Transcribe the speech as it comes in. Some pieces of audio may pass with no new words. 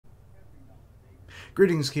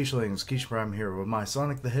Greetings, Keishlings. Keish Prime here with my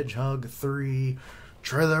Sonic the Hedgehog 3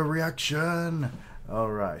 trailer reaction.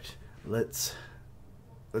 Alright, let's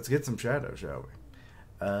get some shadow, shall we?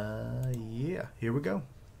 Yeah, here we go.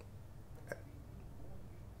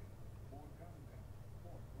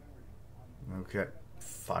 Okay,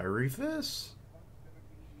 Fiery Fist.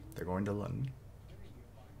 They're going to London.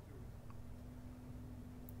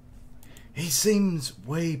 He seems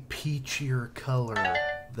way peachier color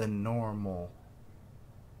than normal.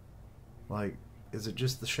 Like, is it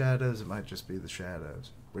just the shadows? It might just be the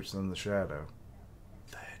shadows. Which then the shadow?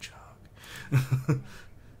 The hedgehog.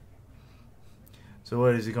 So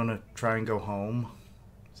what, is he gonna try and go home?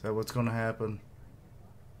 Is that what's gonna happen?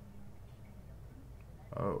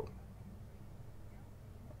 Oh.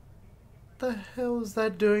 What the hell is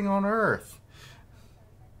that doing on Earth?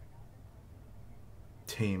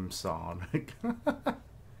 Team Sonic.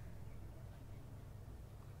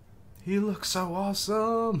 He looks so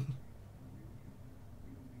awesome.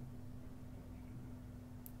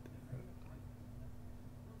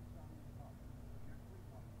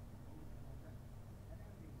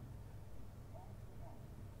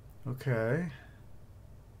 Okay.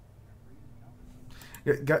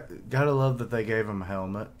 Gotta love that they gave him a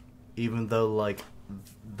helmet, even though like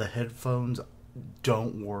the headphones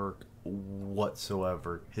don't work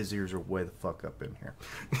whatsoever. His ears are way the fuck up in here.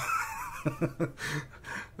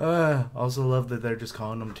 Also love that they're just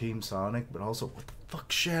calling him Team Sonic, but also what the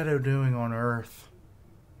fuck's Shadow doing on Earth?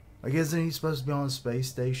 Like, isn't he supposed to be on a space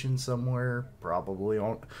station somewhere? Probably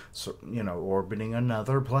on, you know, orbiting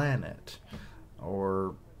another planet.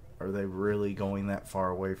 Or are they really going that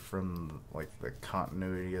far away from like the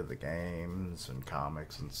continuity of the games and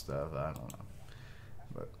comics and stuff? I don't know.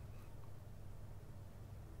 But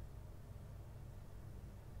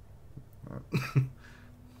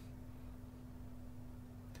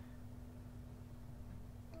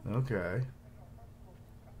okay.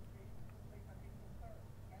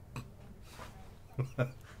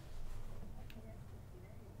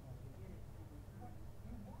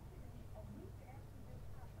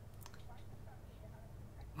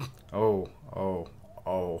 Oh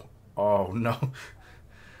no.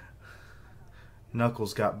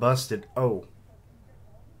 Knuckles got busted. Oh.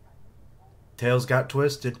 Tails got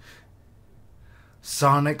twisted.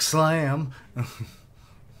 Sonic Slam.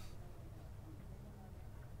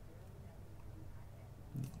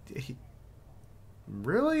 He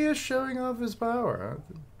really is showing off his power.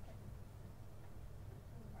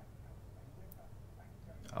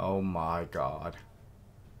 Oh my god.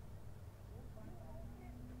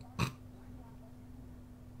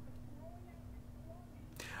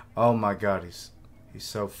 Oh my god, he's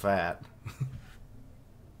so fat.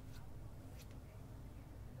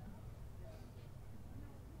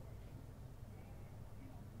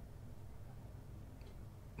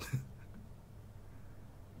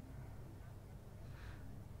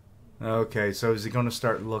 Okay, so is he going to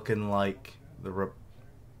start looking like the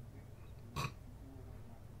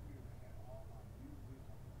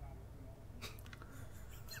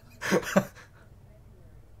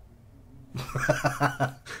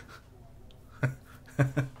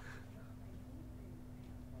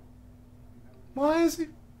Why is he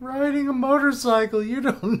riding a motorcycle? You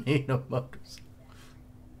don't need a motorcycle.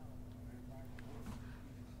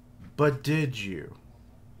 But did you?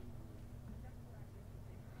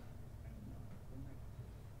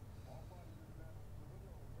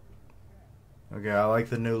 Okay, I like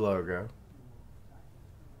the new logo.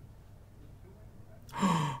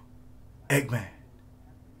 Eggman.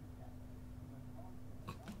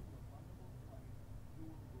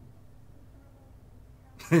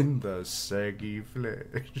 In the saggy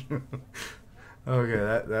flesh. Okay,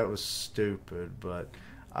 that was stupid, but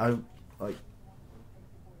I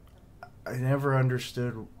never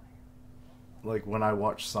understood, like, when I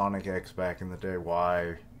watched Sonic X back in the day,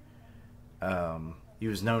 why he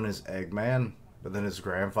was known as Eggman, but then his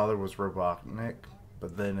grandfather was Robotnik,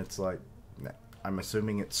 but then it's like, I'm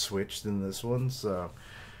assuming it's switched in this one, so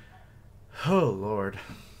oh lord.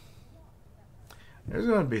 There's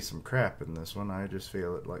gonna be some crap in this one. I just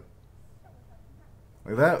feel it. Like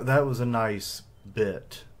that was a nice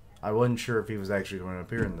bit. I wasn't sure if he was actually going to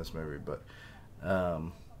appear in this movie, but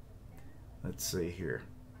let's see here.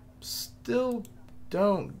 Still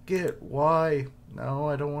don't get why. No,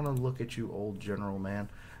 I don't want to look at you, old general man.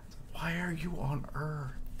 Why are you on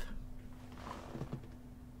Earth?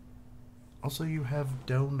 Also, you have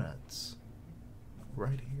donuts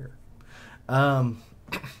right here.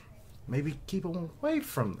 Maybe keep them away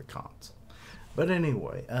from the console. But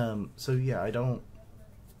anyway, so yeah, I don't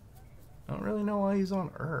really know why he's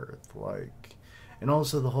on Earth. Like, and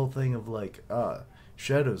also the whole thing of like,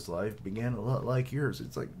 Shadow's life began a lot like yours.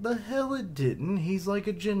 It's like, the hell it didn't. He's like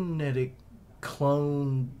a genetic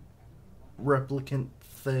clone replicant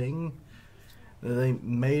thing that they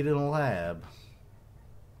made in a lab.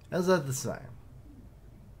 How's that the same?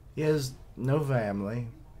 He has no family,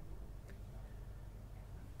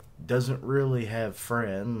 doesn't really have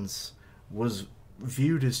friends, was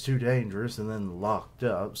viewed as too dangerous and then locked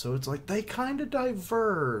up, so it's like they kind of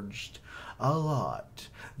diverged a lot.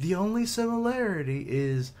 The only similarity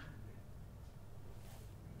is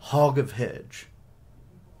Hog of Hedge.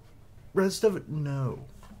 Rest of it, no.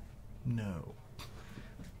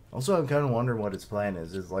 Also, I'm kind of wondering what his plan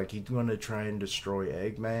is. Is like he's going to try and destroy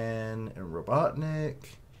Eggman and Robotnik?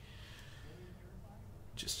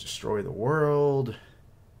 Just destroy the world?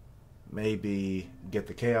 Maybe get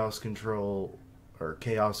the chaos control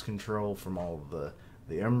from all of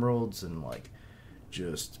the emeralds and like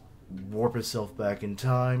just warp himself back in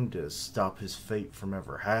time to stop his fate from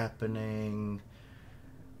ever happening?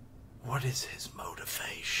 What is his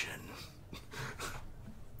motivation?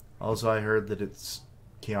 Also, I heard that it's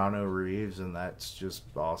Keanu Reeves, and that's just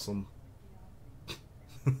awesome.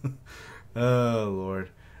 Oh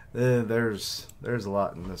Lord, there's a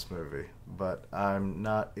lot in this movie, but I'm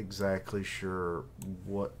not exactly sure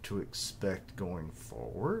what to expect going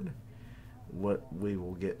forward. What we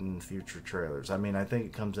will get in future trailers. I mean, I think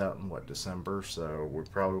it comes out in December, so we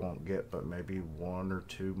probably won't get but maybe one or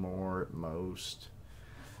two more at most.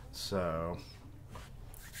 So,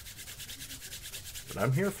 but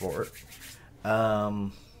I'm here for it.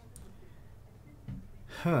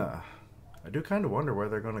 I do kind of wonder where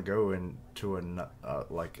they're going to go into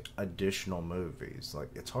like additional movies. Like,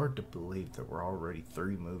 it's hard to believe that we're already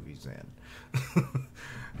 3 movies in.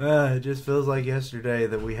 It just feels like yesterday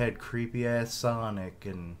that we had creepy ass Sonic,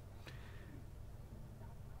 and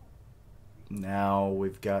now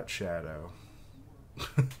we've got Shadow.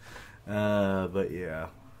 But yeah.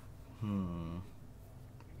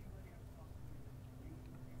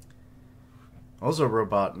 Also,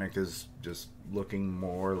 Robotnik is just looking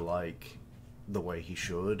more like the way he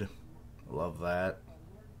should. Love that.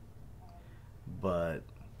 But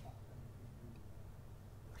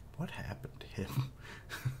what happened to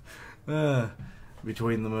him?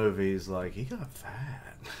 Between the movies, like, he got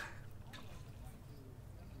fat.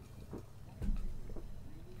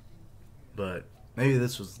 But maybe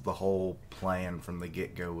this was the whole plan from the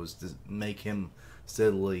get-go, was to make him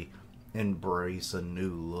steadily embrace a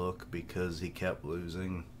new look because he kept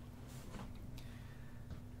losing,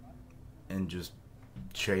 and just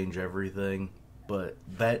change everything. But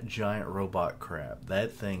that giant robot crap,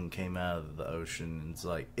 that thing came out of the ocean, and it's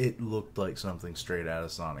like, it looked like something straight out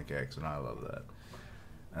of Sonic X, and I love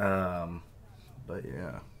that. But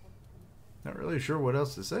yeah, not really sure what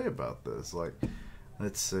else to say about this. Like,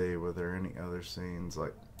 let's see, were there any other scenes?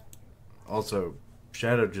 Like, also,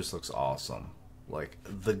 Shadow just looks awesome. Like,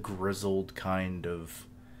 the grizzled kind of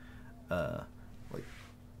like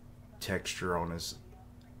texture on his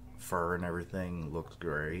fur and everything looks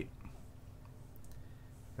great.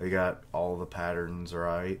 They got all the patterns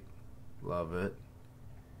right. Love it.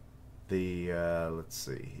 The let's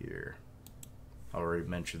see here. I already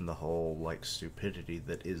mentioned the whole like stupidity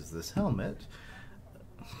that is this helmet.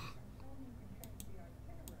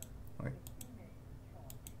 Like,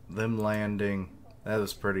 them landing, that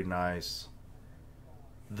was pretty nice.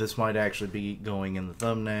 This might actually be going in the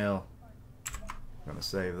thumbnail. I'm gonna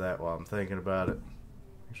save that while I'm thinking about it.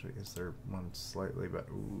 Actually, is there one slightly better?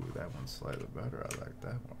 Ooh, that one's slightly better. I like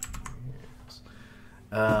that one. Yes.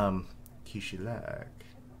 Kishilak.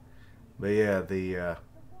 But yeah, the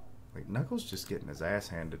like, Knuckles just getting his ass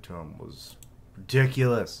handed to him was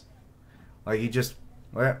ridiculous. Like, he just,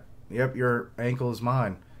 well, yep, your ankle is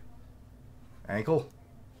mine. Ankle?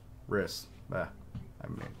 Wrist. I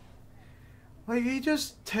mean, like, he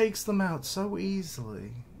just takes them out so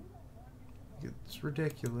easily. It's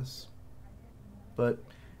ridiculous. But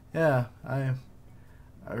yeah,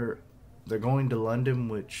 they're going to London,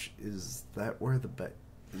 which is that where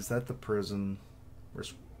is that the prison where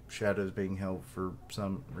Shadow's being held for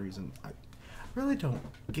some reason? I really don't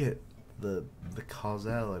get the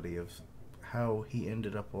causality of how he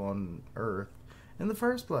ended up on Earth in the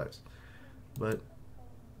first place. But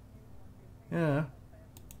yeah,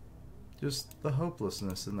 just the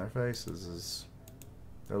hopelessness in their faces is,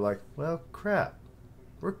 they're like, well, crap,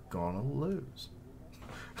 we're gonna lose.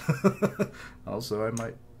 Also, I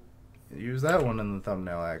might use that one in the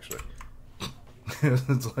thumbnail, actually.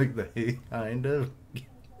 It's like they kind of get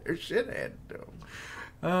their shit handed to them.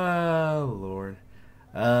 Oh, Lord.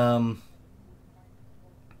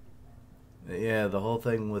 Yeah, the whole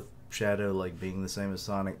thing with Shadow, like, being the same as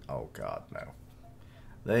Sonic, oh god, no.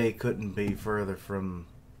 they couldn't be further from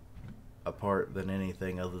apart than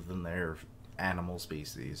anything other than their animal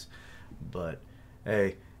species. But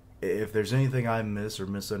hey, if there's anything I miss or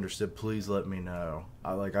misunderstood, please let me know.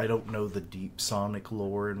 I don't know the deep Sonic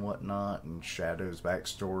lore and whatnot, and Shadow's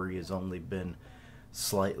backstory has only been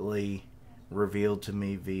slightly revealed to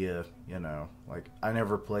me via, I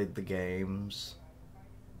never played the games.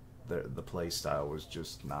 The play style was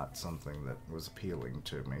just not something that was appealing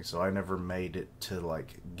to me, so I never made it to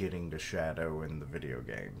getting to Shadow in the video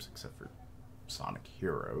games, except for Sonic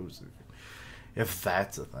Heroes, if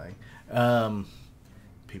that's a thing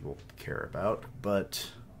people care about. But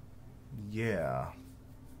yeah,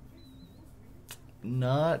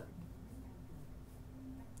 not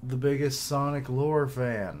the biggest Sonic lore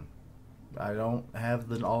fan. I don't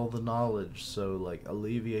have all the knowledge, so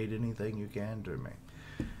alleviate anything you can to me.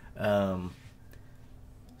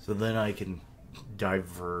 So then I can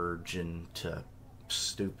diverge into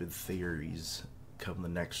stupid theories come the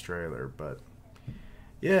next trailer. But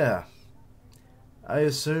yeah, I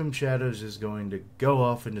assume Shadows is going to go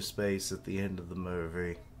off into space at the end of the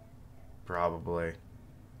movie, probably,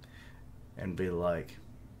 and be like,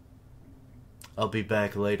 "I'll be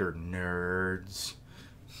back later, nerds."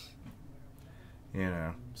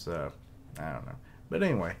 So I don't know. But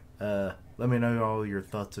anyway, let me know all your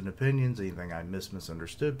thoughts and opinions. Anything I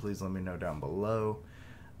misunderstood, please let me know down below.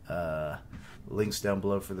 Links down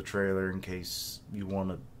below for the trailer in case you want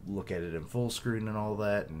to look at it in full screen and all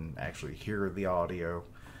that and actually hear the audio.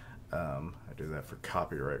 I do that for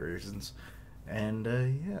copyright reasons. And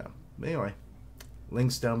yeah, anyway,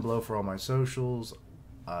 links down below for all my socials.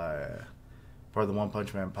 Part of the One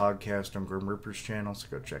Punch Man podcast on Grim Reaper's channel, so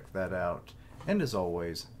go check that out. And as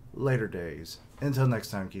always, later days. Until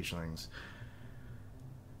next time, Keishlings.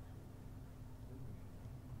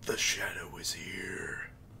 The Shadow is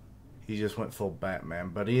here. He just went full Batman,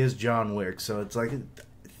 but he is John Wick, so it's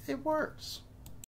it works.